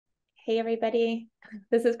Hey, everybody.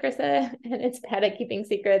 This is Krista, and it's Bad at Keeping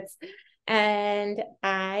Secrets. And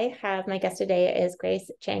I have my guest today is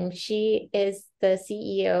Grace Chang. She is the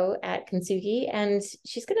CEO at Kintsugi, and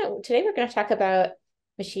today we're gonna talk about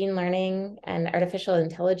machine learning and artificial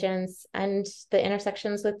intelligence and the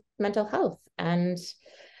intersections with mental health. And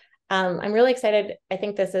I'm really excited. I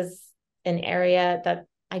think this is an area that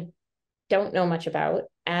I don't know much about,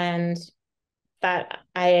 and that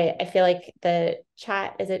I feel like the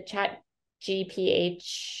chat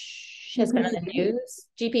GPH has been in the news.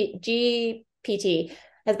 GPT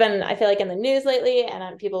has been, I feel like, in the news lately,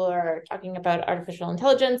 and people are talking about artificial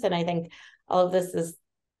intelligence. And I think all of this is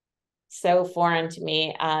so foreign to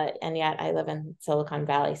me, and yet I live in Silicon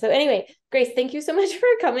Valley. So anyway, Grace, thank you so much for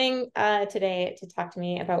coming today to talk to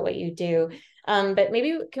me about what you do. But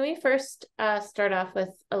maybe can we first start off with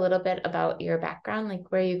a little bit about your background,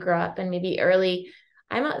 like where you grew up and maybe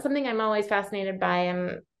something I'm always fascinated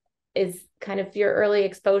by is kind of your early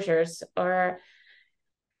exposures, or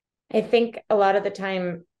I think a lot of the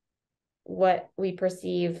time what we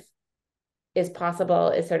perceive is possible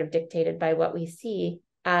is sort of dictated by what we see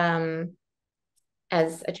as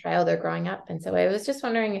a child or growing up. And so I was just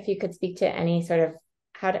wondering if you could speak to any sort of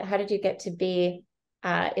how did you get to be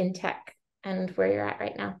in tech and where you're at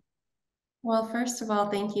right now? Well, first of all,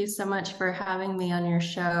 thank you so much for having me on your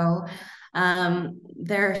show.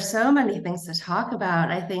 There are so many things to talk about.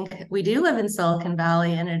 I think we do live in Silicon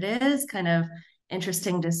Valley, and it is kind of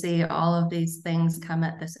interesting to see all of these things come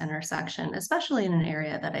at this intersection, especially in an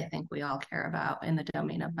area that I think we all care about in the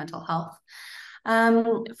domain of mental health.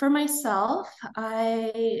 For myself,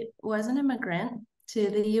 I was an immigrant to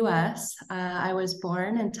the US. I was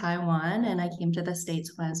born in Taiwan, and I came to the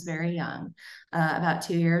States when I was very young, about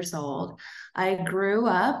 2 years old. I grew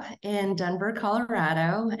up in Denver,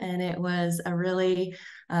 Colorado, and it was a really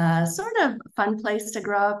sort of fun place to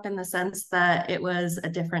grow up in the sense that it was a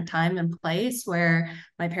different time and place where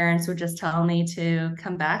my parents would just tell me to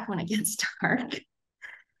come back when it gets dark.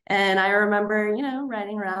 And I remember,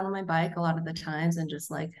 riding around on my bike a lot of the times and just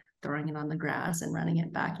like throwing it on the grass and running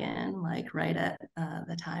it back in, like right at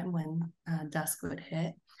the time when dusk would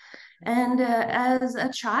hit. And as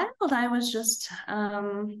a child, I was just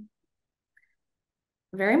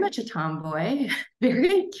very much a tomboy,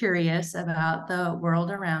 very curious about the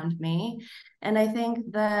world around me. And I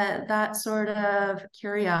think that sort of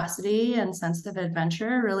curiosity and sense of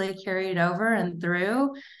adventure really carried over and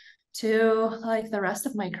through to like the rest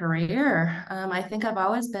of my career. I think I've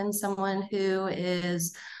always been someone who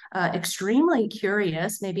is extremely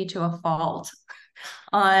curious, maybe to a fault,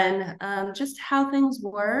 on just how things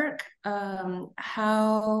work,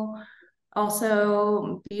 how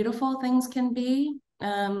also beautiful things can be.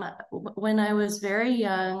 When I was very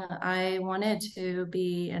young, I wanted to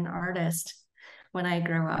be an artist when I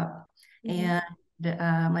grew up. And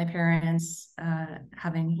my parents,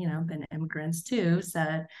 having been immigrants too,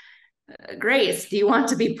 said, Grace, do you want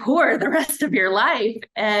to be poor the rest of your life?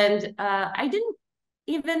 And I didn't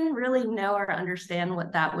even really know or understand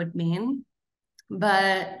what that would mean.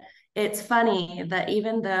 But it's funny that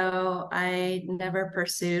even though I never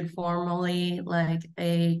pursued formally like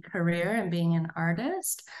a career in being an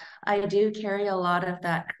artist, I do carry a lot of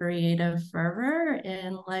that creative fervor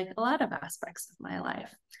in like a lot of aspects of my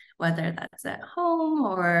life, whether that's at home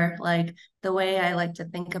or like the way I like to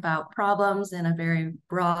think about problems in a very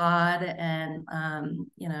broad and,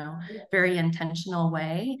 very intentional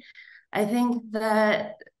way. I think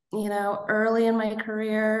that, early in my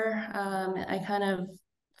career, I kind of,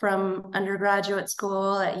 from undergraduate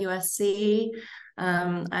school at USC,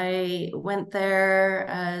 I went there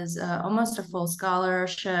as almost a full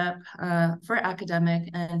scholarship for academic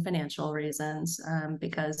and financial reasons,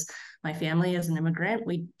 because my family is an immigrant.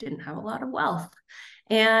 We didn't have a lot of wealth.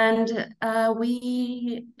 And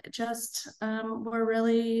we just were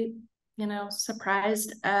really,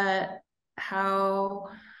 surprised at how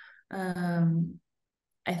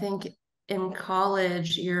I think in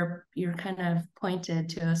college, you're kind of pointed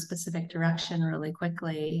to a specific direction really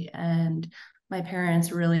quickly. And my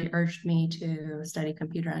parents really urged me to study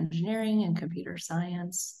computer engineering and computer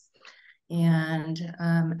science. And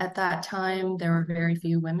at that time, there were very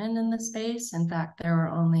few women in the space. In fact, there were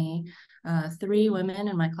only 3 women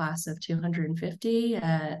in my class of 250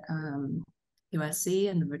 at USC.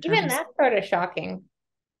 And Even that's sort of shocking.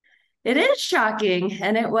 It is shocking,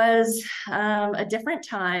 and it was a different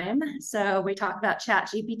time. So we talk about Chat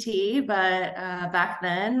GPT, but back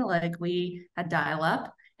then, like we had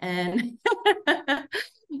dial-up and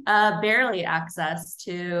barely access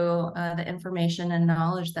to the information and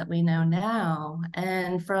knowledge that we know now.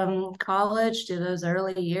 And from college to those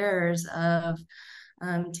early years of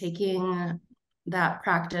taking that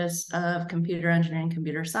practice of computer engineering,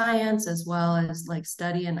 computer science, as well as like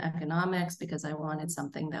study in economics, because I wanted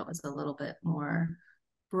something that was a little bit more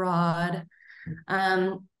broad.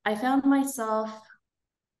 I found myself,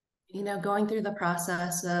 going through the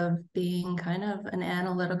process of being kind of an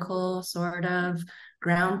analytical sort of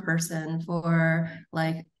ground person for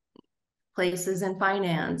like places in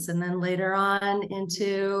finance, and then later on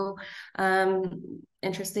into,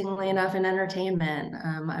 interestingly enough, in entertainment.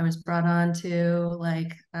 I was brought on to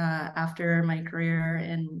after my career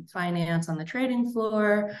in finance on the trading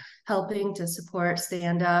floor, helping to support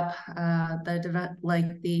stand up the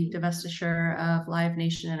divestiture of Live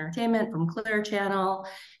Nation Entertainment from Clear Channel,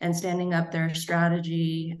 and standing up their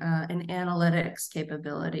strategy and analytics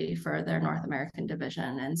capability for their North American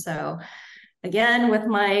division. And so again, with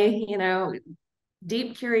my,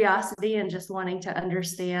 deep curiosity and just wanting to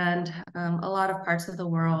understand a lot of parts of the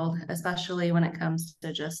world, especially when it comes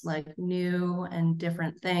to just like new and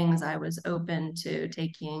different things, I was open to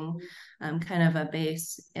taking kind of a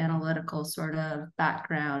base analytical sort of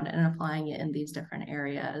background and applying it in these different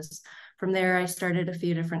areas. From there, I started a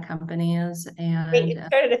few different companies. And Wait, you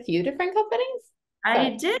started a few different companies?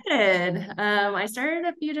 I did. I started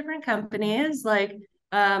a few different companies.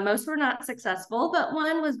 Most were not successful, but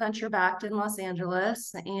one was venture backed in Los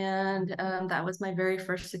Angeles. And that was my very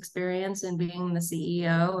first experience in being the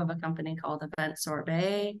CEO of a company called Event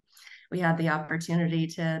Sorbet. We had the opportunity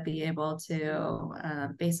to be able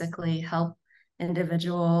to basically help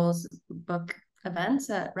individuals book events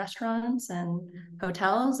at restaurants and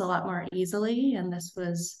hotels a lot more easily. And this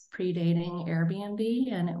was predating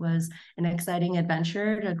Airbnb. And it was an exciting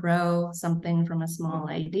adventure to grow something from a small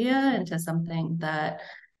idea into something that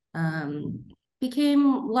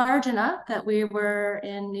became large enough that we were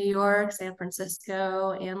in New York, San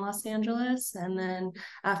Francisco, and Los Angeles. And then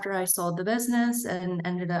after I sold the business and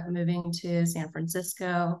ended up moving to San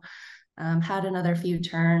Francisco, had another few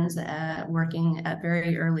turns at working at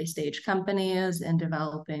very early stage companies and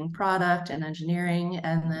developing product and engineering.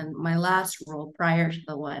 And then my last role prior to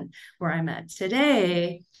the one where I'm at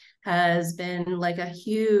today has been like a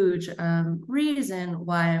huge reason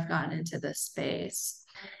why I've gotten into this space.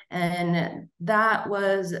 And that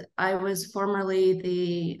was, I was formerly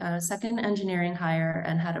the second engineering hire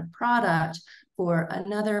and head of product for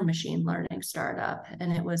another machine learning startup.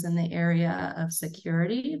 And it was in the area of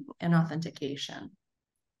security and authentication.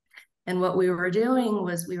 And what we were doing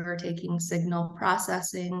was we were taking signal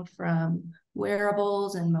processing from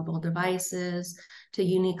wearables and mobile devices to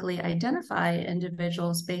uniquely identify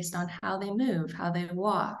individuals based on how they move, how they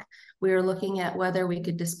walk. We were looking at whether we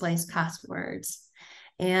could displace passwords.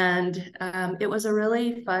 And it was a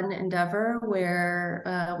really fun endeavor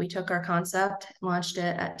where we took our concept, launched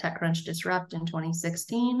it at Techcrunch Disrupt in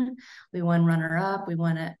 2016. We won runner-up. We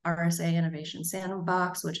won at RSA Innovation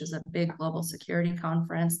Sandbox, which is a big global security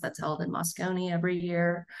conference that's held in Moscone every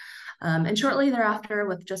year. And shortly thereafter,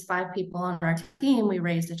 with just 5 people on our team, we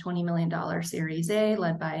raised a $20 million Series A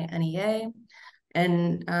led by NEA.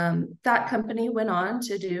 And that company went on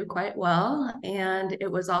to do quite well. And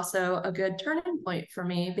it was also a good turning point for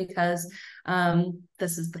me because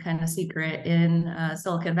this is the kind of secret in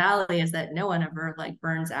Silicon Valley, is that no one ever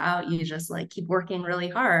burns out. You just keep working really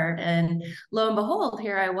hard. And lo and behold,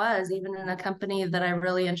 here I was, even in a company that I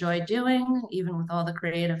really enjoyed doing, even with all the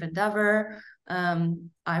creative endeavor,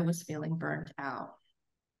 I was feeling burnt out.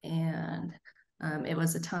 And it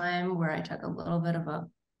was a time where I took a little bit of a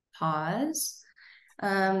pause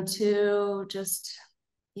to just,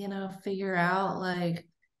 figure out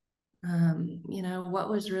what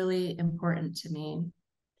was really important to me.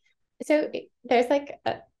 So there's I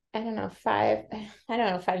don't know, 5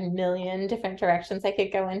 million different directions I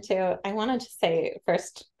could go into. I wanted to say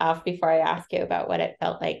first off, before I ask you about what it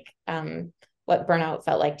felt like, what burnout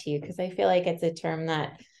felt like to you, because I feel like it's a term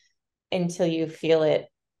that until you feel it,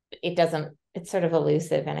 it's sort of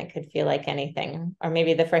elusive, and it could feel like anything. Or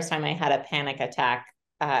maybe the first time I had a panic attack,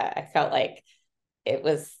 I felt like it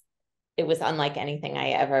was unlike anything I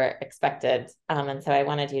ever expected. And so I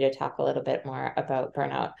wanted you to talk a little bit more about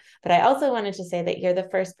burnout. But I also wanted to say that you're the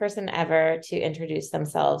first person ever to introduce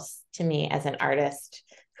themselves to me as an artist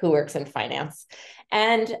who works in finance.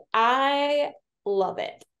 And I love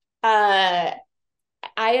it. I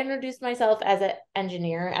introduced myself as an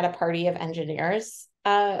engineer at a party of engineers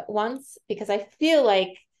once, because I feel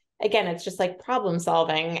like, again, it's just problem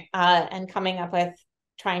solving and coming up with,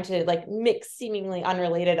 trying to mix seemingly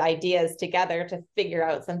unrelated ideas together to figure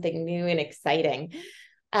out something new and exciting.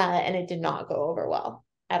 And it did not go over well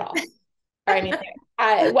at all. Or I mean,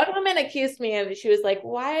 one woman accused me of, she was like,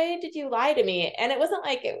 why did you lie to me? And it wasn't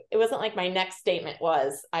like my next statement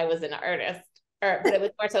was I was an artist, but it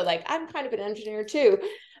was more so like, I'm kind of an engineer too.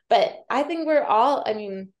 But I think we're all, I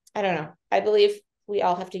mean, I don't know. I believe we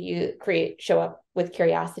all have to show up with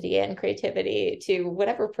curiosity and creativity to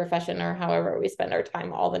whatever profession or however we spend our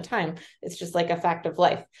time all the time. It's just like a fact of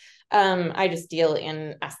life. I just deal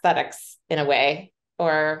in aesthetics in a way,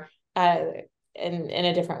 or in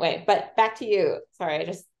a different way. But back to you. Sorry,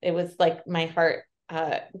 it was like my heart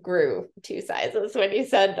grew 2 sizes when you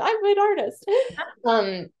said I'm an artist.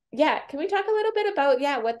 Yeah, can we talk a little bit about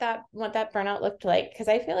what that burnout looked like? Because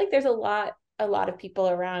I feel like there's a lot of people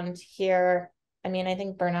around here. I mean, I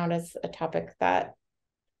think burnout is a topic that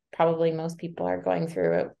probably most people are going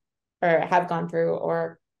through or have gone through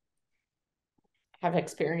or have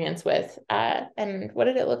experience with. And what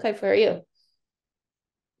did it look like for you?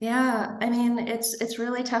 Yeah, I mean, it's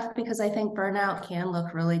really tough because I think burnout can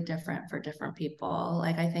look really different for different people.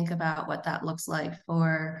 Like I think about what that looks like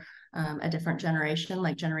for a different generation,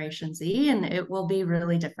 like Generation Z, and it will be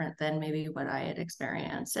really different than maybe what I had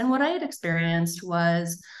experienced. And what I had experienced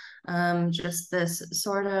was just this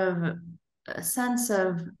sort of a sense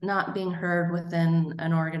of not being heard within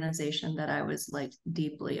an organization that I was like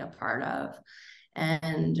deeply a part of.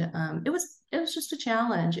 And it was just a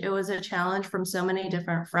challenge. It was a challenge from so many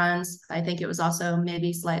different fronts. I think it was also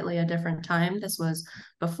maybe slightly a different time. This was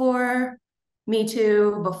before Me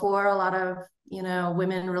Too, before a lot of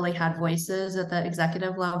women really had voices at the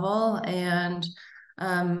executive level, and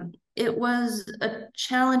it was a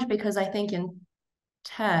challenge because I think in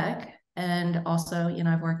tech, and also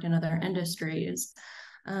I've worked in other industries,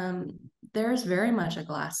 um, there's very much a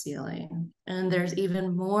glass ceiling, and there's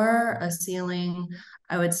even more a ceiling,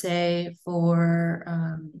 I would say, for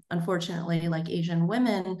unfortunately like Asian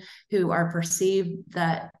women, who are perceived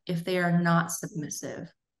that if they are not submissive,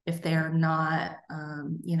 if they are not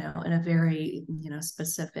in a very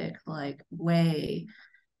specific like way,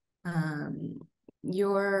 um,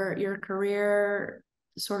 your career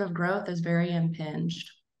sort of growth is very impinged.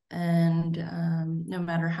 And no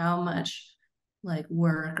matter how much like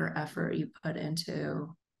work or effort you put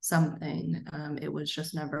into something, it was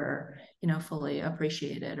just never fully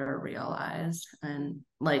appreciated or realized. And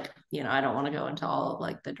like I don't want to go into all of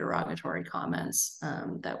like the derogatory comments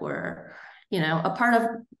that were a part of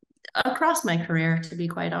across my career, to be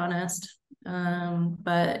quite honest.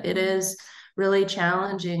 But it is really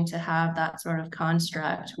challenging to have that sort of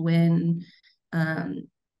construct when um,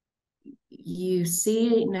 you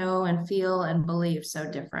see, know, and feel and believe so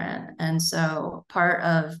different. And so part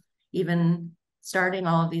of even starting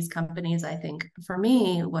all of these companies, I think for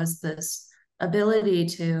me, was this ability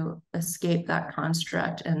to escape that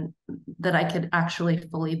construct, and that I could actually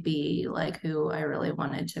fully be like who I really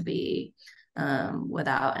wanted to be,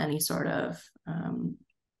 without any sort of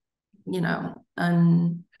you know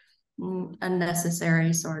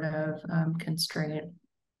unnecessary sort of constraint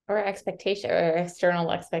Or expectation or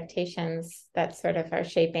external expectations that sort of are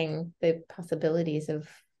shaping the possibilities of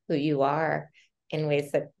who you are in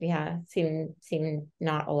ways that seem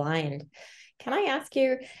not aligned. Can I ask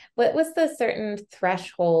you, what was the certain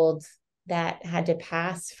threshold that had to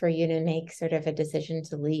pass for you to make sort of a decision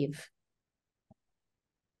to leave?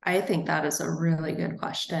 I think that is a really good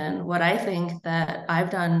question. What I think that I've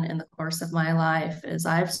done in the course of my life is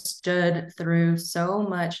I've stood through so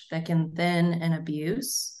much thick and thin and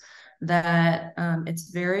abuse that it's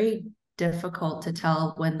very difficult to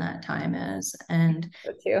tell when that time is.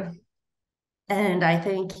 So too. And I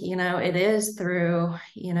think, it is through,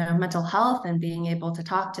 mental health and being able to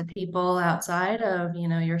talk to people outside of,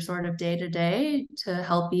 your sort of day to day to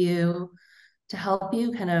help you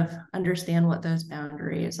kind of understand what those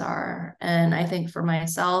boundaries are. And I think for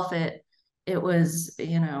myself, it was,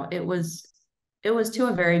 it was to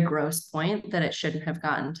a very gross point that it shouldn't have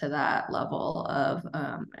gotten to that level of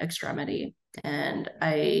extremity. And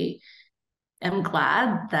I am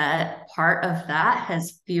glad that part of that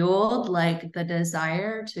has fueled like the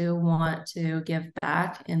desire to want to give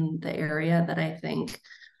back in the area that I think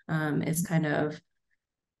is kind of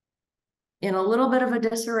in a little bit of a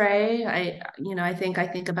disarray. I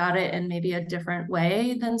think about it in maybe a different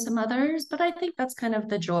way than some others, but I think that's kind of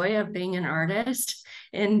the joy of being an artist,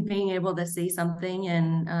 in being able to see something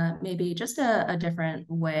in maybe just a different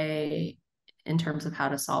way in terms of how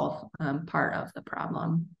to solve part of the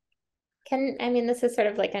problem. I mean, this is sort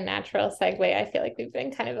of like a natural segue. I feel like we've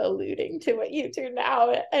been kind of alluding to what you do now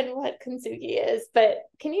and what Kintsugi is, but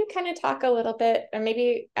can you kind of talk a little bit, or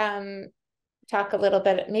maybe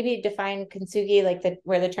maybe define Kintsugi, like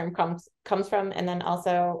where the term comes from, and then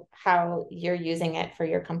also how you're using it for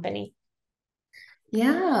your company?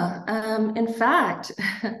 Yeah. In fact,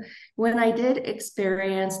 when I did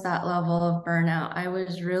experience that level of burnout, I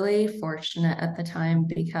was really fortunate at the time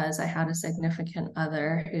because I had a significant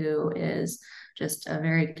other who is just a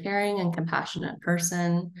very caring and compassionate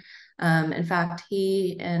person. In fact,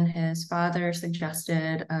 he and his father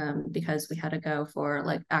suggested, because we had to go for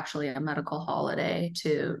like actually a medical holiday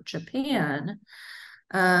to Japan,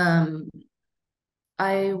 um,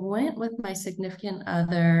 I went with my significant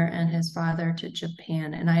other and his father to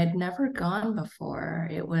Japan, and I had never gone before.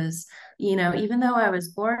 It was, even though I was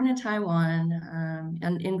born in Taiwan,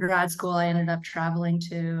 and in grad school, I ended up traveling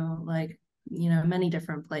to like, many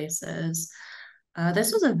different places.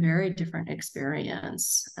 This was a very different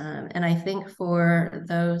experience. And I think for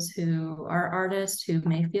those who are artists who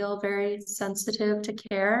may feel very sensitive to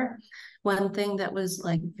care, one thing that was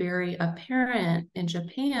like very apparent in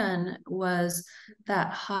Japan was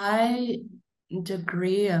that high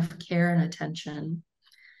degree of care and attention.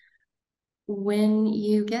 When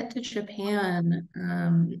you get to Japan,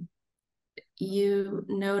 you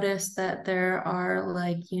notice that there are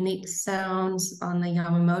like unique sounds on the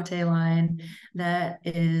Yamamote line that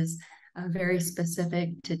is very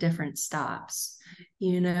specific to different stops.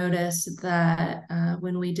 You notice that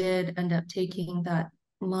when we did end up taking that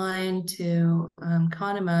line to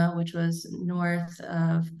Kanema, which was north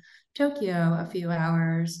of Tokyo, a few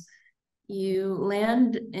hours, you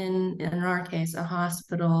land in our case, a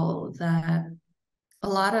hospital that a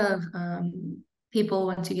lot of people,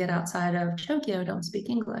 once you get outside of Tokyo, don't speak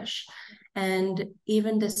English. And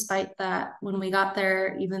even despite that, when we got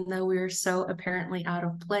there, even though we were so apparently out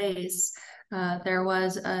of place, there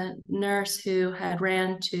was a nurse who had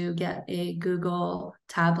ran to get a Google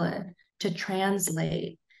tablet to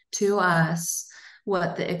translate to us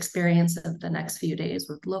what the experience of the next few days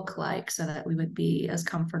would look like so that we would be as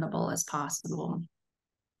comfortable as possible.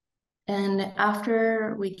 And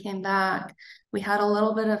after we came back, we had a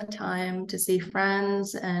little bit of time to see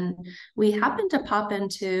friends, and we happened to pop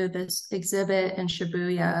into this exhibit in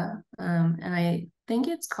Shibuya. And I think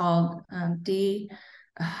it's called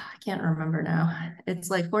I can't remember now. It's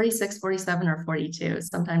like 46, 47, or 42.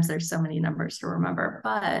 Sometimes there's so many numbers to remember,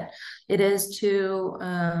 but it is to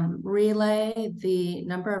relay the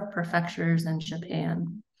number of prefectures in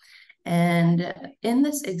Japan. And in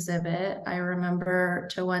this exhibit, I remember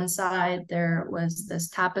to one side, there was this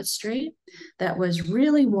tapestry that was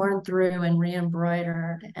really worn through and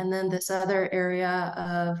re-embroidered. And then this other area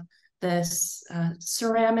of this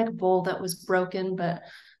ceramic bowl that was broken, but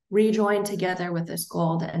rejoined together with this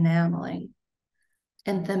gold enameling.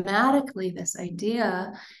 And thematically, this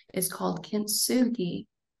idea is called Kintsugi.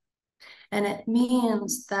 And it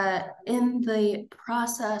means that in the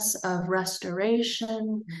process of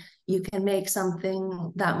restoration, you can make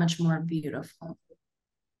something that much more beautiful.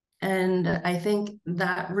 And I think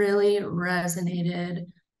that really resonated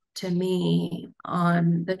to me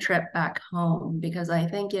on the trip back home, because I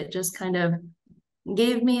think it just kind of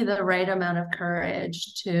gave me the right amount of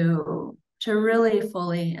courage to really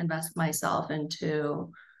fully invest myself into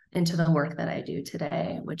the work that I do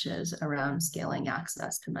today, which is around scaling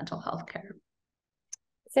access to mental health care.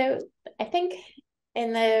 So I think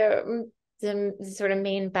in the sort of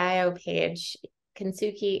main bio page,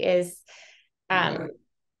 Kintsugi is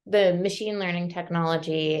the machine learning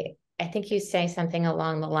technology. I think you say something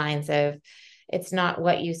along the lines of, it's not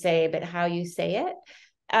what you say, but how you say it.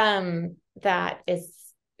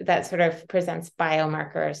 That sort of presents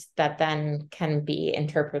biomarkers that then can be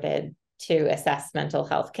interpreted to assess mental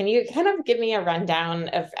health. Can you kind of give me a rundown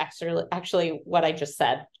of actually what I just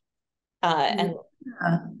said? And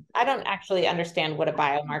I don't actually understand what a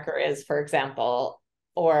biomarker is, for example,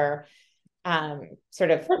 or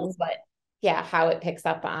sort of how it picks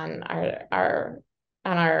up on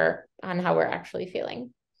on how we're actually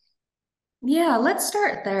feeling. Yeah, let's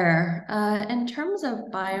start there. In terms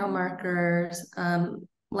of biomarkers,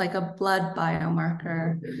 like a blood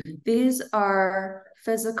biomarker, these are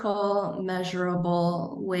physical,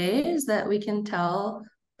 measurable ways that we can tell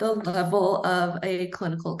the level of a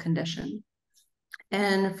clinical condition.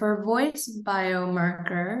 And for voice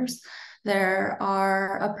biomarkers, there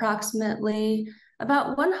are approximately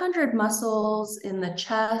about 100 muscles in the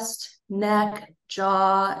chest, neck,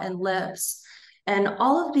 jaw, and lips. And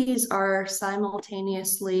all of these are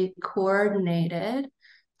simultaneously coordinated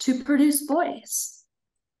to produce voice.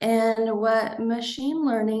 And what machine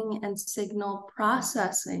learning and signal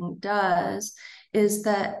processing does is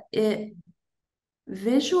that it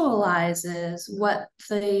visualizes what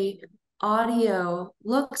the audio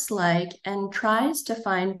looks like and tries to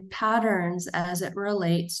find patterns as it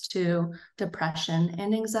relates to depression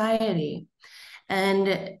and anxiety.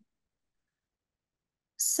 And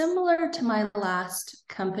similar to my last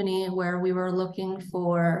company where we were looking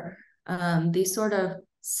for these sort of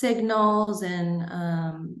signals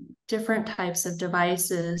and different types of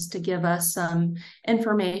devices to give us some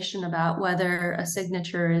information about whether a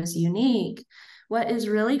signature is unique. What is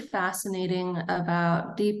really fascinating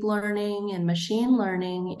about deep learning and machine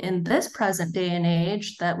learning in this present day and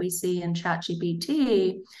age that we see in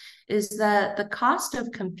ChatGPT is that the cost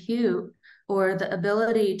of compute or the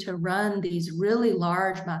ability to run these really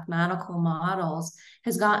large mathematical models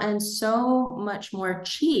has gotten so much more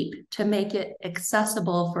cheap to make it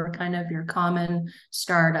accessible for kind of your common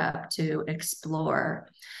startup to explore.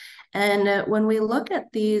 And when we look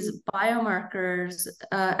at these biomarkers,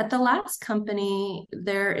 at the last company,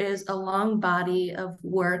 there is a long body of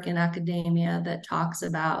work in academia that talks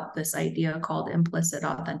about this idea called implicit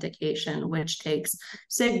authentication, which takes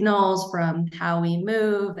signals from how we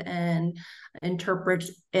move and interprets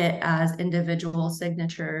it as individual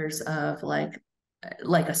signatures of like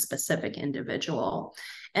a specific individual.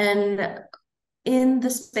 And in the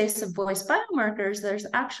space of voice biomarkers, there's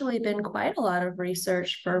actually been quite a lot of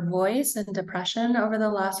research for voice and depression over the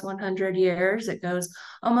last 100 years. It goes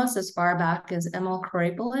almost as far back as Emil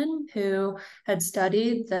Kraepelin, who had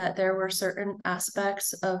studied that there were certain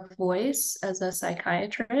aspects of voice as a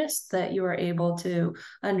psychiatrist that you were able to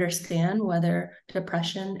understand whether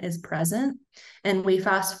depression is present. And we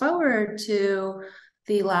fast forward to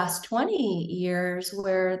the last 20 years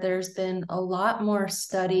where there's been a lot more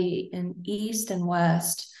study in East and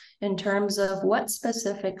West in terms of what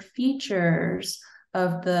specific features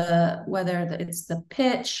of whether it's the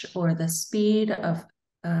pitch or the speed of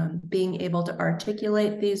being able to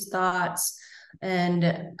articulate these thoughts and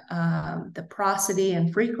the prosody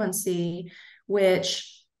and frequency,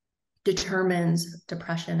 which determines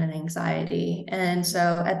depression and anxiety. And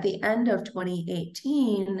so at the end of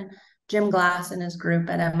 2018, Jim Glass and his group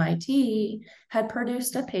at MIT had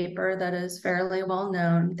produced a paper that is fairly well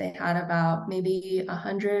known. They had about maybe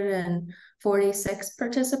 146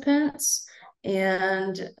 participants,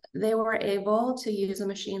 and they were able to use a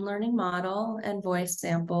machine learning model and voice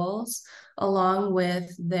samples along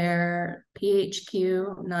with their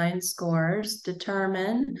PHQ-9 scores,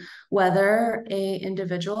 determine whether an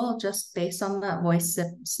individual, just based on that voice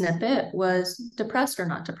snippet, was depressed or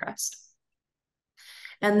not depressed.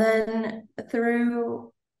 And then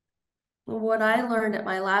through what I learned at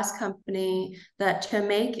my last company, that to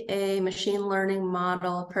make a machine learning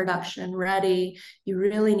model production ready, you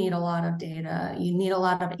really need a lot of data. You need a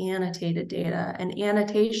lot of annotated data. And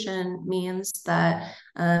annotation means that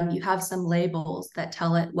you have some labels that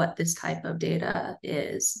tell it what this type of data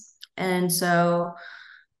is. And so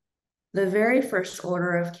the very first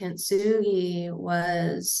order of Kintsugi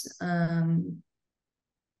was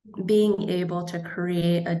being able to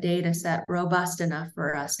create a data set robust enough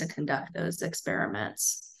for us to conduct those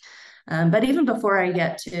experiments. But even before I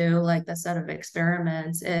get to like the set of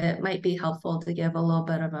experiments, it might be helpful to give a little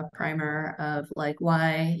bit of a primer of like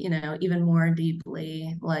why, even more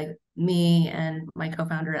deeply, like me and my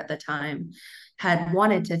co-founder at the time had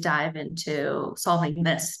wanted to dive into solving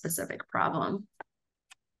this specific problem.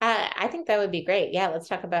 I think that would be great. Yeah, let's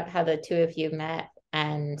talk about how the two of you met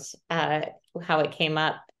and how it came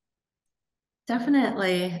up.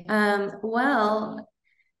 Definitely. Well,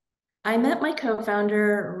 I met my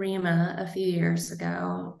co-founder Rima a few years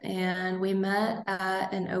ago, and we met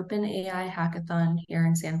at an open AI hackathon here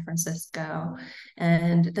in San Francisco.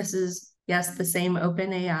 And this is, yes, the same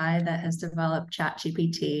open AI that has developed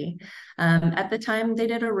ChatGPT. At the time, they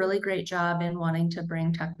did a really great job in wanting to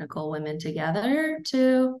bring technical women together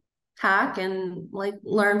to hack and like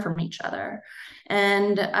learn from each other.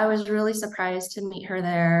 And I was really surprised to meet her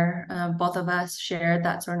there. Both of us shared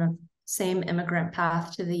that sort of same immigrant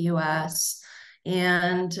path to the US.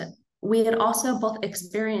 And we had also both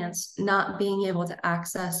experienced not being able to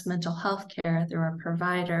access mental health care through a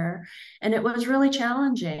provider. And it was really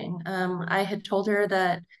challenging. I had told her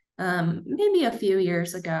that maybe a few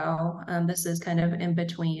years ago, this is kind of in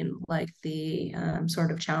between like the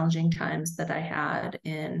sort of challenging times that I had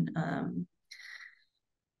in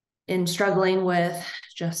struggling with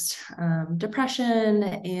just depression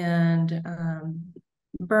and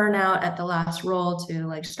burnout at the last role to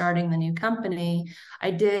like starting the new company.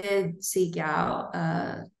 I did seek out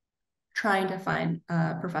trying to find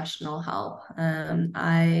professional help.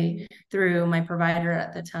 I, through my provider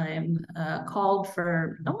at the time, called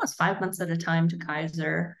for almost 5 months at a time to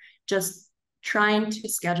Kaiser, just trying to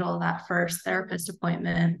schedule that first therapist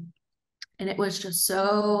appointment. And it was just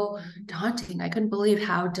so daunting. I couldn't believe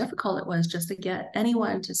how difficult it was just to get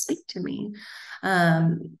anyone to speak to me.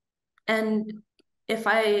 And if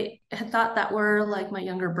I had thought that were like my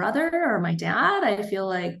younger brother or my dad, I feel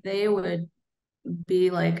like they would be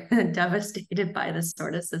like devastated by this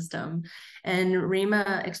sort of system. And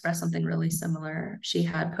Rima expressed something really similar. She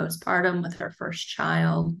had postpartum with her first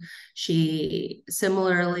child. She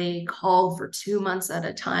similarly called for 2 months at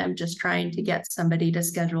a time, just trying to get somebody to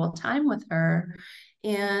schedule time with her.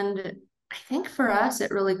 And I think for us, it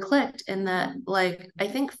really clicked in that, like, I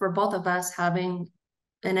think for both of us having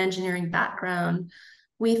an engineering background,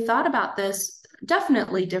 we thought about this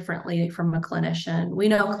definitely differently from a clinician. We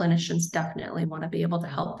know clinicians definitely want to be able to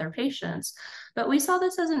help their patients, but we saw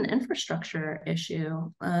this as an infrastructure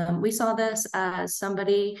issue. We saw this as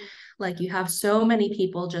somebody, like, you have so many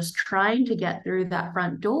people just trying to get through that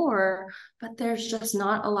front door, but there's just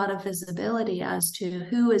not a lot of visibility as to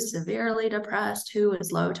who is severely depressed, who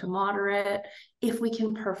is low to moderate. If we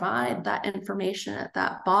can provide that information at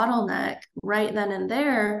that bottleneck right then and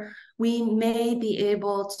there, we may be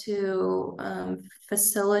able to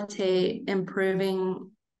facilitate improving,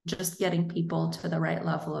 just getting people to the right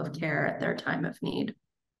level of care at their time of need.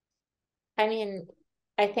 I mean,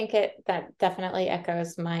 I think that definitely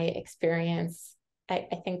echoes my experience. I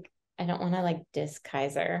think I don't want to like diss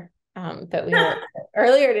Kaiser, but we were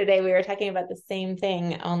earlier today, we were talking about the same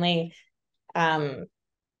thing, only how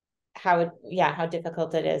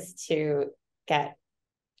difficult it is to get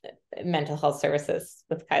mental health services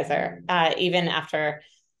with Kaiser, even after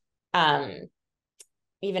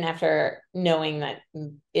knowing that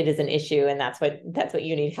it is an issue and that's what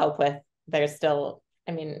you need help with. There's still,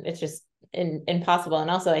 I mean, it's just impossible. And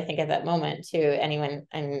also, I think at that moment too, anyone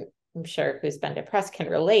I'm sure who's been depressed can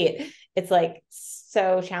relate. It's like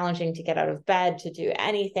so challenging to get out of bed, to do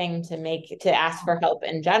anything, to ask for help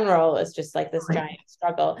in general is just like this giant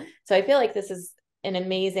struggle. So I feel like this is an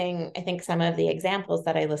amazing, I think some of the examples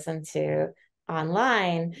that I listened to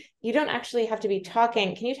online, you don't actually have to be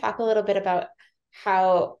talking. Can you talk a little bit about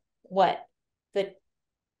what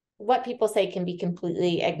people say can be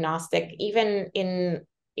completely agnostic, even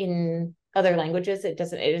in other languages? It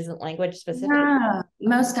isn't language specific. Yeah,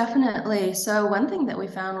 most definitely. So one thing that we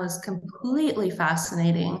found was completely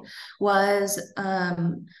fascinating was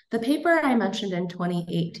the paper I mentioned in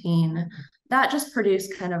 2018. That just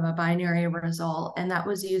produced kind of a binary result, and that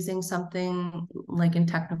was using something like in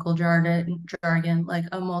technical jargon, like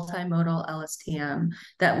a multimodal LSTM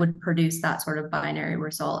that would produce that sort of binary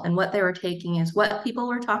result. And what they were taking is what people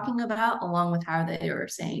were talking about along with how they were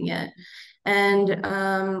saying it. And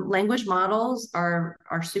language models are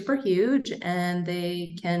super huge, and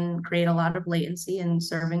they can create a lot of latency in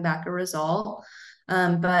serving back a result.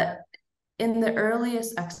 But in the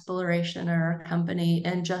earliest exploration of our company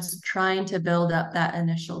and just trying to build up that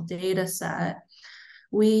initial data set,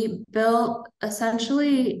 we built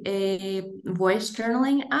essentially a voice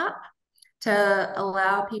journaling app to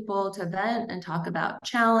allow people to vent and talk about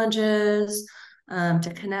challenges,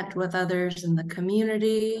 to connect with others in the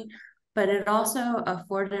community. But it also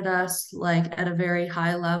afforded us, like, at a very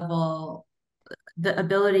high level, the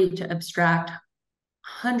ability to abstract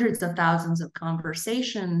hundreds of thousands of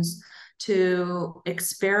conversations to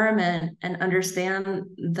experiment and understand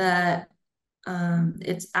that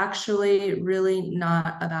it's actually really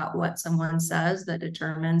not about what someone says that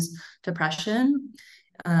determines depression.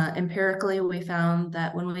 Empirically, we found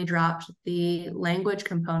that when we dropped the language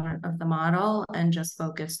component of the model and just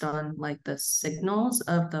focused on like the signals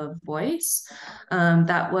of the voice,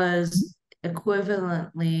 that was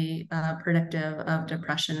equivalently predictive of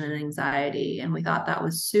depression and anxiety. And we thought that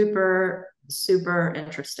was super, super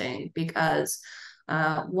interesting because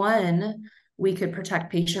one, we could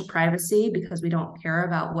protect patient privacy because we don't care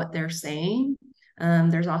about what they're saying.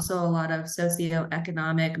 There's also a lot of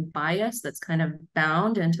socioeconomic bias that's kind of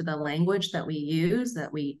bound into the language that we use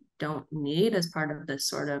that we don't need as part of this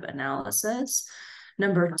sort of analysis.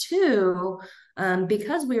 Number two,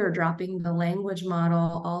 because we were dropping the language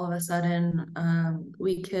model, all of a sudden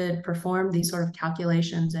we could perform these sort of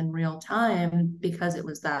calculations in real time because it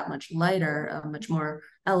was that much lighter, a much more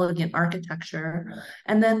elegant architecture.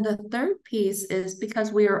 And then the third piece is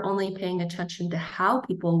because we are only paying attention to how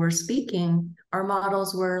people were speaking, our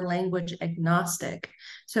models were language agnostic.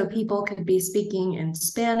 So people could be speaking in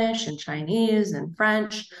Spanish and Chinese and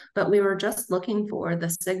French, but we were just looking for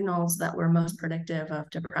the signals that were most predictive of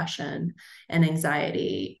depression and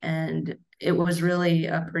anxiety. And it was really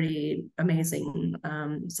a pretty amazing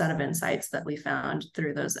set of insights that we found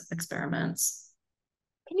through those experiments.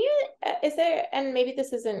 Can you, is there, and maybe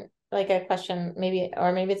this isn't like a question, maybe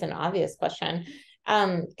it's an obvious question.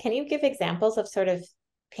 Can you give examples of sort of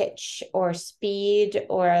pitch or speed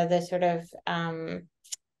or the sort of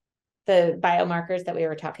the biomarkers that we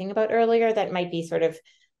were talking about earlier that might be sort of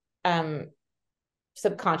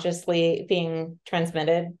subconsciously being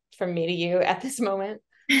transmitted from me to you at this moment?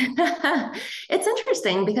 It's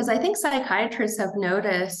interesting because I think psychiatrists have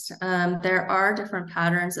noticed there are different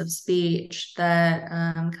patterns of speech that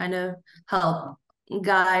kind of help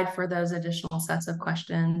guide for those additional sets of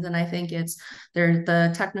questions. And I think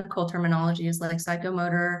the technical terminology is like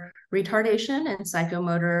psychomotor retardation and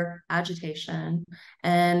psychomotor agitation.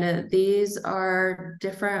 And these are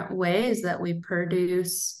different ways that we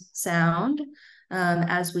produce sound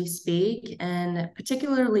as we speak, and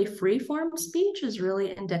particularly free-form speech is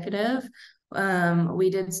really indicative. We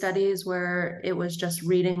did studies where it was just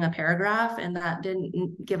reading a paragraph, and that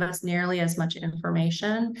didn't give us nearly as much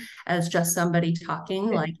information as just somebody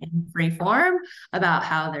talking like in free form about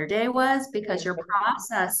how their day was, because you're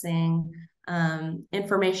processing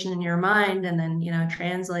information in your mind and then,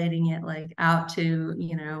 translating it like out to,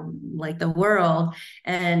 like the world.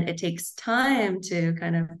 And it takes time to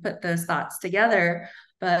kind of put those thoughts together.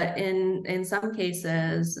 But in some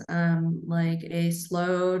cases, like a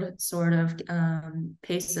slowed sort of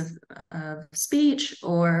pace of speech,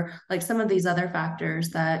 or like some of these other factors,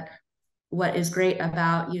 that what is great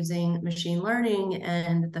about using machine learning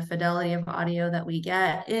and the fidelity of audio that we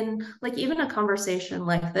get in like even a conversation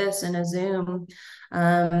like this in a Zoom,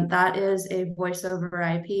 that is a voice over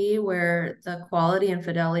IP where the quality and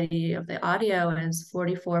fidelity of the audio is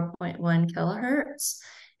 44.1 kilohertz.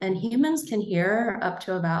 And humans can hear up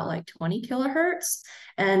to about like 20 kilohertz.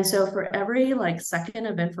 And so for every like second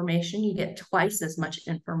of information, you get twice as much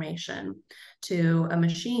information to a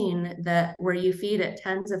machine that where you feed it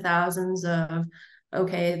tens of thousands of,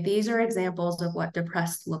 okay, these are examples of what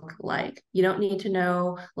depressed look like. You don't need to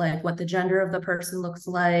know like what the gender of the person looks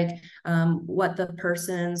like, what the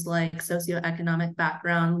person's like socioeconomic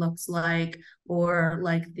background looks like, or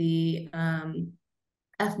like the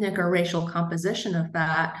ethnic or racial composition of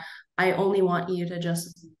that. I only want you to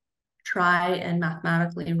just try and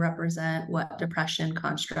mathematically represent what depression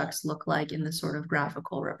constructs look like in the sort of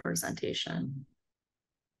graphical representation.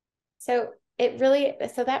 So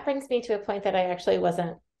that brings me to a point that I actually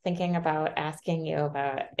wasn't thinking about asking you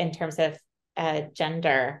about in terms of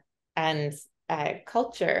gender and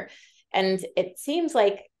culture. And it seems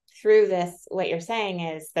like through this, what you're saying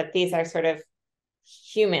is that these are sort of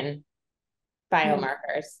human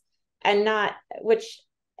biomarkers and not, which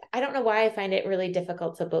I don't know why I find it really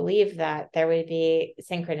difficult to believe that there would be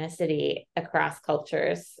synchronicity across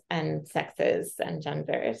cultures and sexes and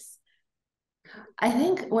genders. I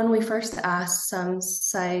think when we first asked some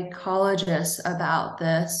psychologists about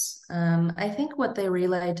this, I think what they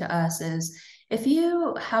relayed to us is if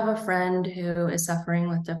you have a friend who is suffering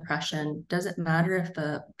with depression, does it matter if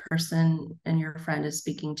the person and your friend is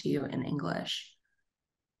speaking to you in English?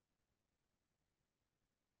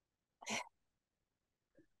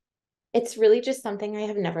 It's really just something I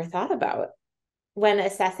have never thought about when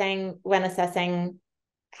assessing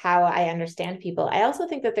how I understand people. I also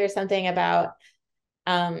think that there's something about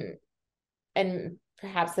and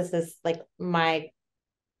perhaps this is like my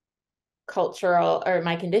cultural or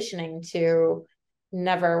my conditioning to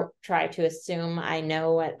never try to assume I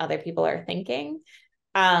know what other people are thinking,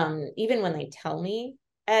 even when they tell me.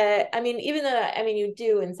 Even though you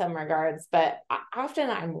do in some regards, but often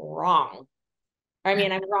I'm wrong.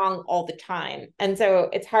 I'm wrong all the time. And so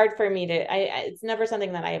it's hard for me to, it's never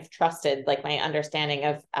something that I have trusted, like my understanding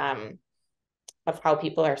of how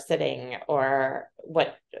people are sitting or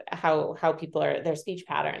how people are, their speech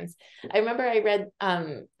patterns. I remember I read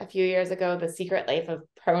a few years ago, The Secret Life of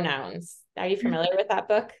Pronouns. Are you familiar with that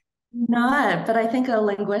book? Not, but I think a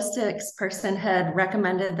linguistics person had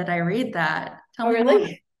recommended that I read that. Tell me Really? more.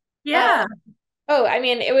 Yeah.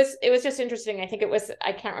 It was just interesting. I think it was,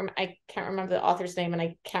 I can't remember the author's name, and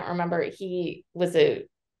I can't remember, he was a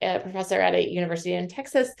professor at a university in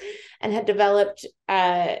Texas and had developed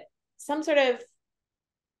some sort of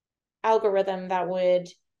algorithm that would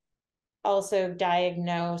also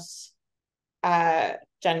diagnose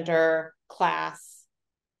gender, class.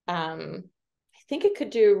 I think it could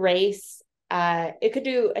do race. It could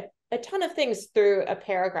do a ton of things through a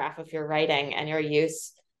paragraph of your writing and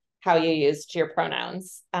how you used your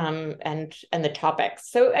pronouns, and the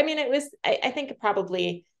topics. So, I think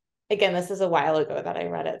probably, again, this is a while ago that I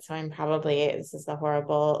read it, so this is a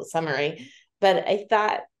horrible summary, but I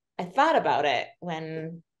thought about it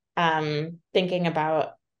when thinking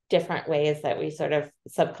about different ways that we sort of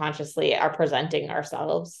subconsciously are presenting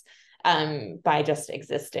ourselves by just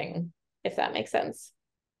existing, if that makes sense.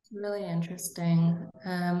 Really interesting.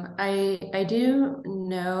 I do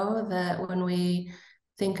know that when we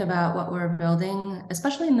think about what we're building,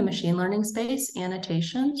 especially in the machine learning space,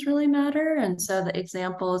 annotations really matter. And so the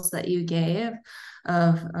examples that you gave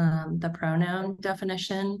of the pronoun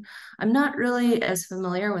definition, I'm not really as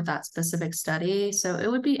familiar with that specific study. So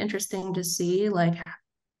it would be interesting to see, like,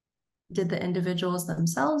 did the individuals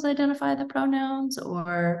themselves identify the pronouns,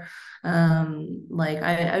 or like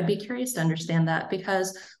I'd be curious to understand that,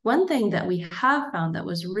 because one thing that we have found that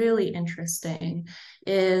was really interesting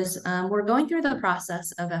is we're going through the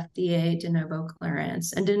process of FDA de novo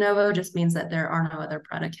clearance, and de novo just means that there are no other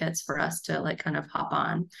predicates for us to like kind of hop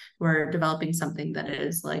on. We're developing something that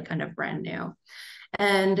is like kind of brand new.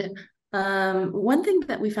 And one thing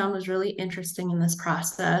that we found was really interesting in this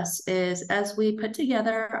process is, as we put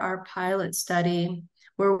together our pilot study,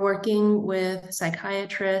 we're working with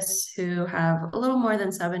psychiatrists who have a little more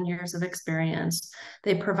than 7 years of experience.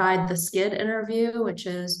 They provide the SKID interview, which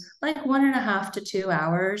is like 1.5 to 2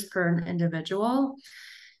 hours per individual.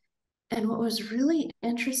 And what was really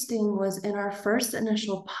interesting was in our first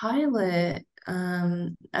initial pilot,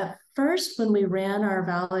 at first, when we ran our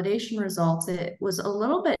validation results, it was a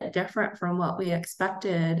little bit different from what we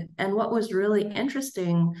expected. And what was really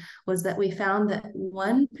interesting was that we found that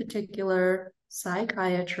one particular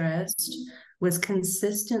psychiatrist was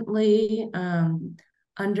consistently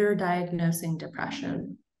underdiagnosing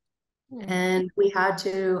depression. And we had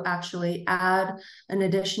to actually add an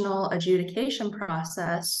additional adjudication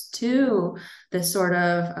process to this sort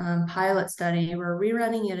of pilot study. We're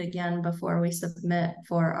rerunning it again before we submit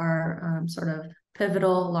for our sort of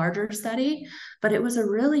pivotal larger study. But it was a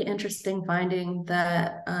really interesting finding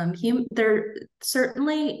that there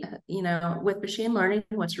certainly, you know, with machine learning,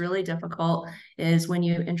 what's really difficult is when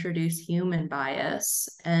you introduce human bias.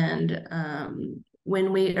 And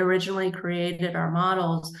when we originally created our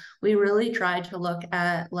models, we really tried to look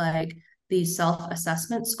at like these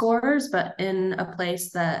self-assessment scores, but in a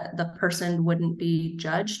place that the person wouldn't be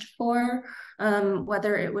judged for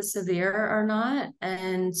whether it was severe or not.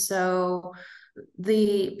 And so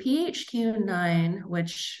the PHQ-9,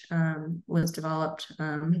 which was developed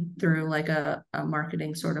through like a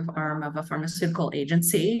marketing sort of arm of a pharmaceutical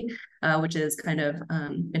agency, which is kind of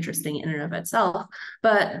interesting in and of itself.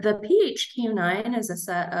 But the PHQ-9 is a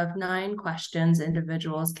set of 9 questions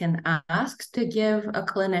individuals can ask to give a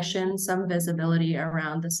clinician some visibility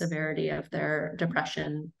around the severity of their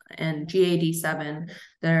depression, and GAD-7,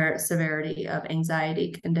 their severity of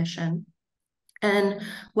anxiety condition. And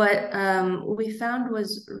what we found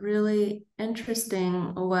was really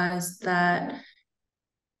interesting was that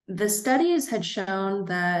the studies had shown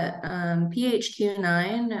that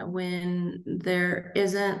PHQ-9, when there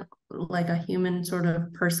isn't like a human sort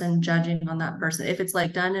of person judging on that person, if it's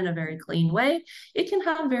like done in a very clean way, it can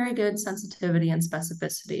have very good sensitivity and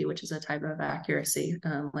specificity, which is a type of accuracy,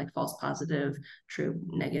 like false positive, true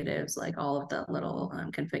negatives, like all of the little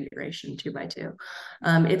configuration 2x2.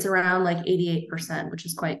 It's around like 88%, which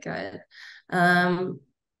is quite good.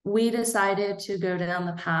 We decided to go down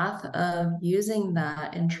the path of using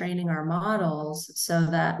that in training our models so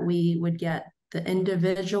that we would get the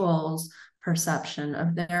individual's perception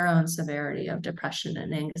of their own severity of depression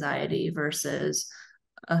and anxiety versus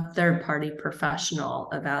a third-party professional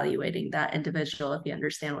evaluating that individual, if you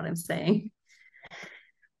understand what I'm saying.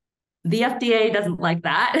 The FDA doesn't like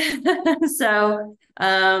that. So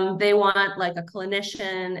they want like a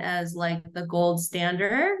clinician as like the gold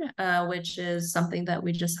standard, which is something that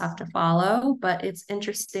we just have to follow. But it's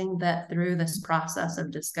interesting that through this process of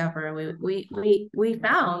discovery, we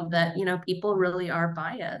found that, you know, people really are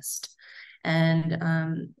biased.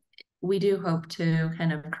 And we do hope to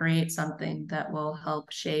kind of create something that will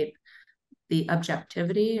help shape the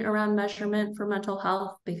objectivity around measurement for mental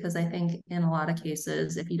health, because I think in a lot of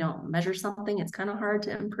cases, if you don't measure something, it's kind of hard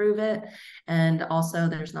to improve it. And also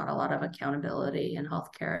there's not a lot of accountability in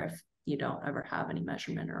healthcare if you don't ever have any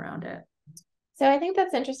measurement around it. So I think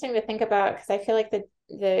that's interesting to think about, because I feel like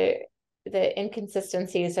the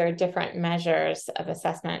inconsistencies are different measures of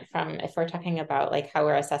assessment from if we're talking about like how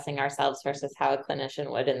we're assessing ourselves versus how a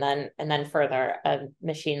clinician would, and then further a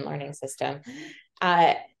machine learning system.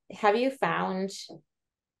 Have you found,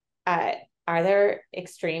 are there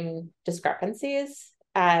extreme discrepancies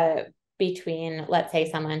between, let's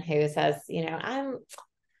say, someone who says, you know, I'm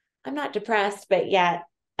not depressed, but yet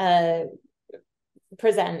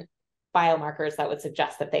present biomarkers that would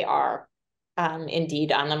suggest that they are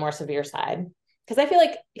indeed on the more severe side? Because I feel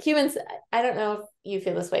like humans, I don't know if you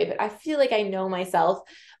feel this way, but I feel like I know myself,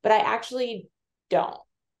 but I actually don't.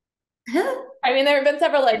 I mean, there have been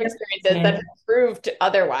several life experiences that have proved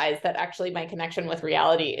otherwise, that actually my connection with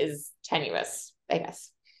reality is tenuous, I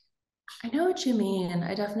guess. I know what you mean.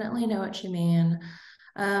 I definitely know what you mean.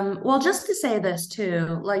 Well, just to say this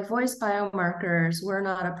too, like voice biomarkers, we're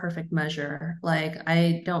not a perfect measure. Like,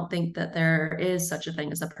 I don't think that there is such a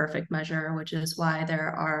thing as a perfect measure, which is why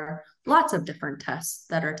there are lots of different tests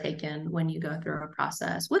that are taken when you go through a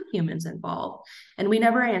process with humans involved. And we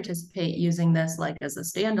never anticipate using this like as a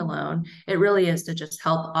standalone. It really is to just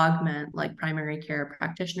help augment like primary care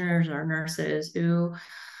practitioners or nurses who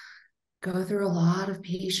go through a lot of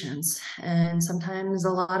patients, and sometimes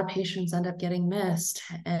a lot of patients end up getting missed,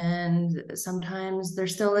 and sometimes there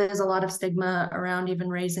still is a lot of stigma around even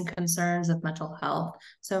raising concerns of mental health.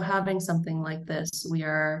 So having something like this, we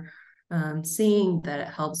are seeing that it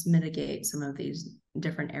helps mitigate some of these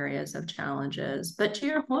different areas of challenges. But to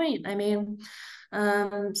your point, I mean,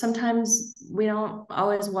 sometimes we don't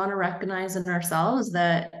always want to recognize in ourselves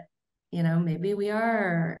that, maybe we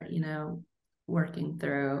are, working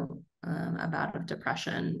through a bout of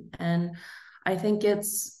depression. And I think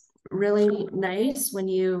it's really nice when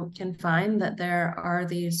you can find that there are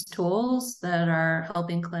these tools that are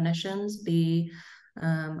helping clinicians be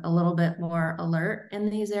a little bit more alert in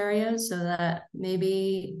these areas, so that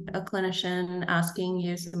maybe a clinician asking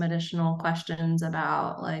you some additional questions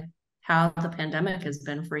about like how the pandemic has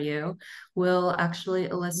been for you will actually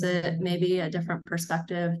elicit maybe a different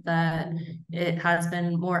perspective, that it has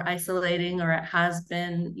been more isolating or it has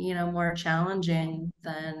been, more challenging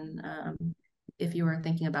than if you were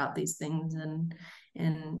thinking about these things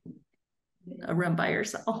in a room by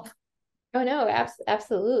yourself. Oh no,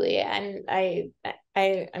 absolutely. And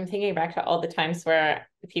I'm thinking back to all the times where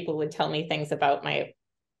people would tell me things about my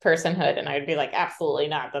personhood, and I would be like, absolutely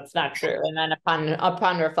not, that's not true. And then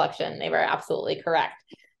upon reflection, they were absolutely correct.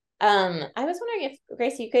 I was wondering if,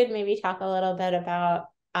 Grace, you could maybe talk a little bit about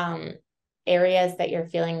areas that you're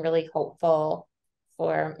feeling really hopeful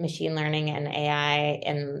for machine learning and AI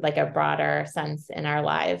in like a broader sense in our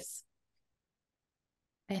lives.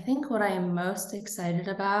 I think what I am most excited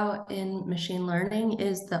about in machine learning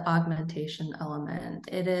is the augmentation element.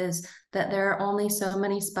 It is that there are only so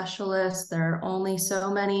many specialists, there are only so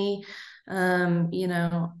many,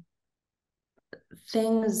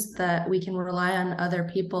 things that we can rely on other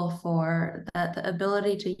people for, that the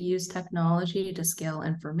ability to use technology to scale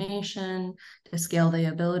information, to scale the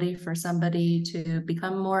ability for somebody to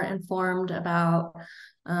become more informed about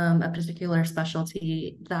a particular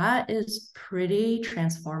specialty, that is pretty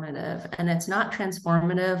transformative. And it's not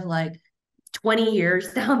transformative like 20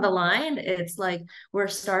 years down the line. It's like we're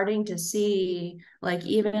starting to see, like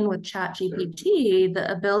even with chat GPT,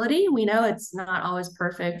 the ability, we know it's not always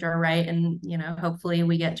perfect or right, and hopefully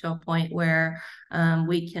we get to a point where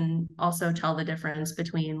we can also tell the difference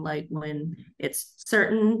between like when it's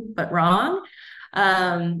certain but wrong.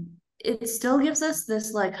 It still gives us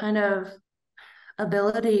this like kind of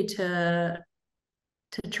ability to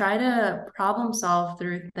try to problem solve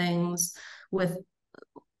through things with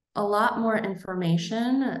a lot more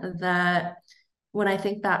information, that when I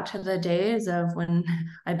think back to the days of when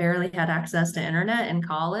I barely had access to internet in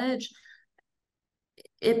college,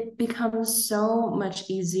 it becomes so much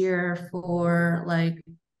easier for like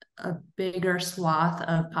a bigger swath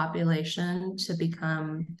of population to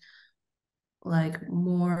become like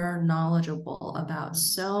more knowledgeable about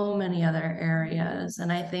so many other areas.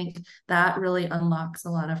 And I think that really unlocks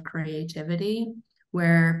a lot of creativity,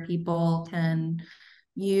 where people can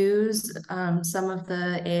use some of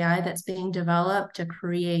the AI that's being developed to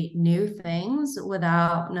create new things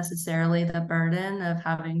without necessarily the burden of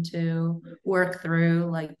having to work through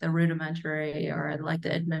like the rudimentary or like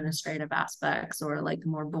the administrative aspects or like the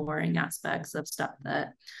more boring aspects of stuff that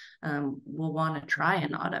we'll want to try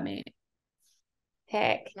and automate.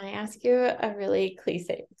 Hey, can I ask you a really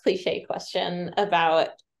cliche question about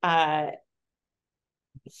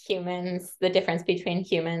humans, the difference between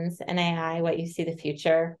humans and AI, what you see the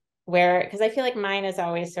future? Where, because I feel like mine is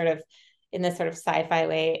always sort of in this sort of sci-fi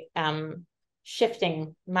way,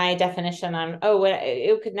 shifting my definition on, oh, what,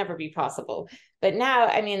 it could never be possible. But now,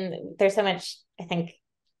 I mean, there's so much, I think,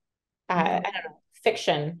 I don't know,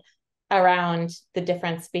 fiction around the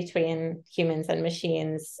difference between humans and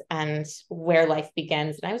machines and where life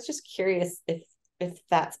begins. And I was just curious if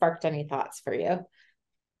that sparked any thoughts for you.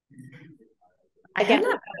 I Again,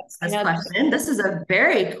 have not asked this question. This is a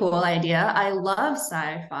very cool idea. I love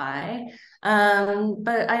sci-fi.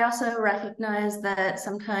 But I also recognize that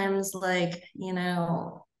sometimes like,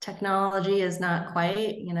 technology is not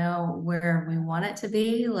quite, where we want it to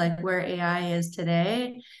be. Like where AI is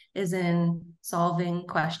today is in solving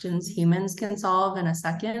questions humans can solve in a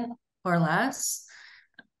second or less.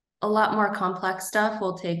 A lot more complex stuff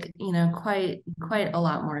will take, quite a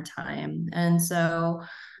lot more time. And so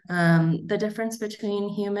the difference between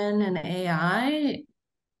human and AI,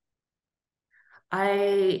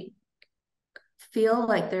 I feel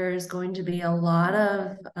like there's going to be a lot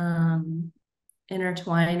of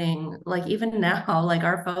intertwining, like even now, like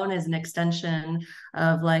our phone is an extension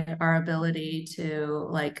of like our ability to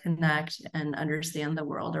like connect and understand the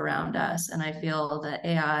world around us. And I feel that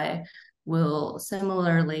AI will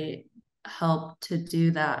similarly help to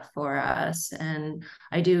do that for us. And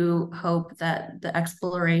I do hope that the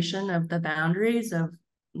exploration of the boundaries of,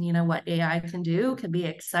 you know, what AI can do can be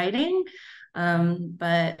exciting.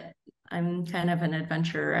 But I'm kind of an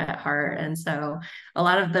adventurer at heart. And so a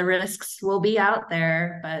lot of the risks will be out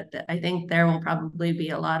there, but I think there will probably be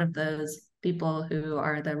a lot of those people who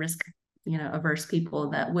are the risk, you know, averse people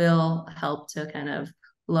that will help to kind of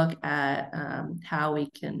look at how we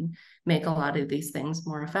can make a lot of these things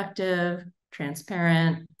more effective,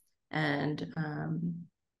 transparent, and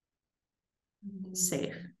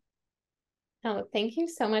safe. Oh, thank you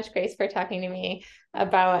so much, Grace, for talking to me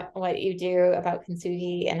about what you do, about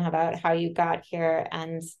Kintsugi, and about how you got here.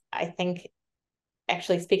 And I think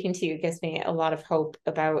actually speaking to you gives me a lot of hope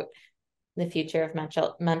about the future of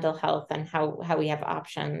mental health and how we have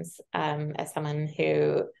options. As someone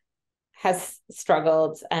who has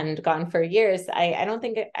struggled and gone for years, I don't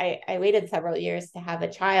think I waited several years to have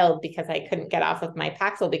a child because I couldn't get off of my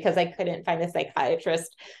Paxil, because I couldn't find a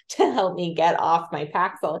psychiatrist to help me get off my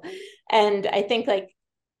Paxil. And I think, like,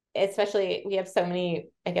 especially we have so many,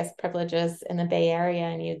 I guess, privileges in the Bay Area,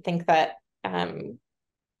 and you'd think that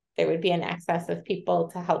there would be an access of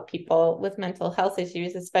people to help people with mental health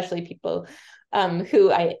issues, especially people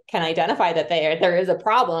who I can identify that there is a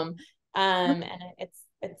problem. And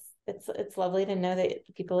it's lovely to know that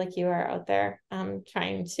people like you are out there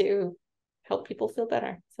trying to help people feel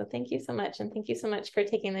better. So thank you so much. And thank you so much for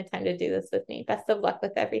taking the time to do this with me. Best of luck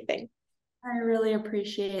with everything. I really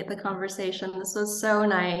appreciate the conversation. This was so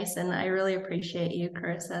nice, and I really appreciate you,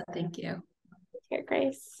 Carissa. Thank you. Take care,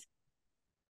 Grace.